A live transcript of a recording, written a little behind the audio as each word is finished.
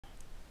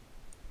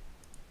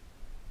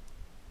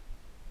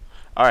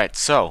Alright,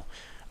 so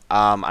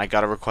I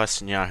got a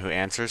request in Yahoo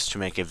Answers to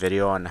make a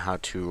video on how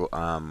to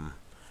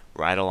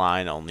write a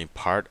line only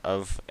part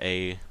of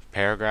a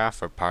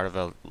paragraph or part of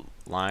a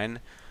line.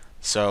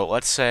 So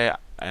let's say,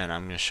 and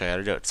I'm going to show you how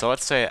to do it. So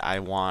let's say I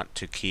want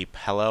to keep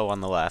hello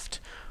on the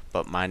left,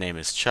 but my name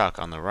is Chuck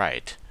on the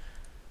right.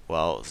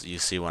 Well, you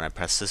see when I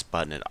press this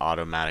button, it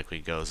automatically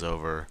goes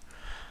over,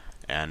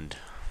 and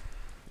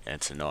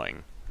it's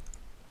annoying.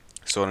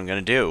 So what I'm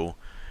going to do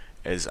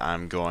is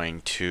I'm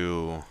going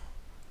to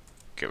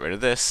get rid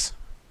of this,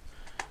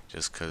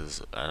 just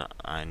because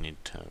I need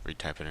to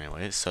retype it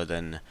anyway. So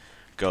then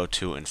go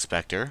to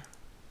Inspector.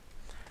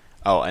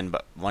 Oh, and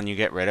when you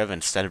get rid of,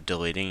 instead of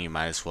deleting, you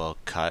might as well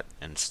cut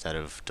instead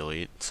of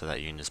delete so that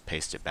you can just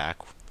paste it back.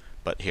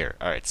 But here,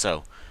 alright,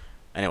 so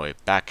anyway,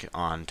 back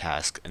on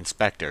task,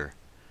 Inspector,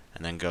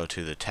 and then go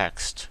to the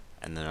text,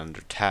 and then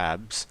under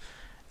tabs,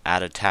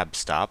 add a tab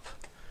stop,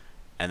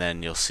 and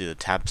then you'll see the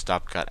tab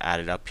stop got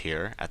added up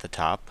here at the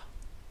top,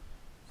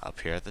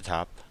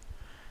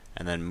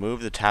 and then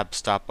move the tab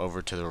stop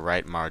over to the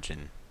right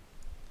margin.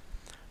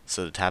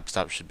 So the tab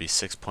stop should be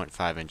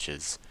 6.5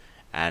 inches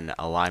and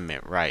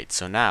alignment right.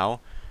 So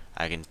now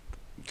I can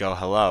go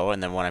hello,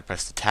 and then when I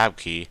press the tab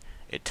key,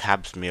 it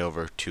tabs me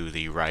over to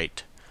the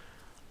right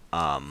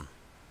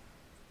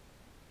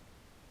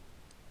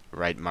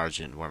right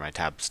margin where my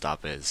tab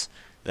stop is.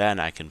 Then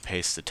I can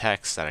paste the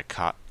text that I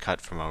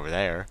cut from over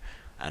there,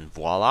 and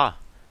voila,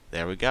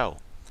 there we go.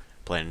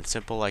 Plain and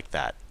simple like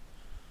that.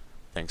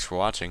 Thanks for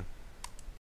watching.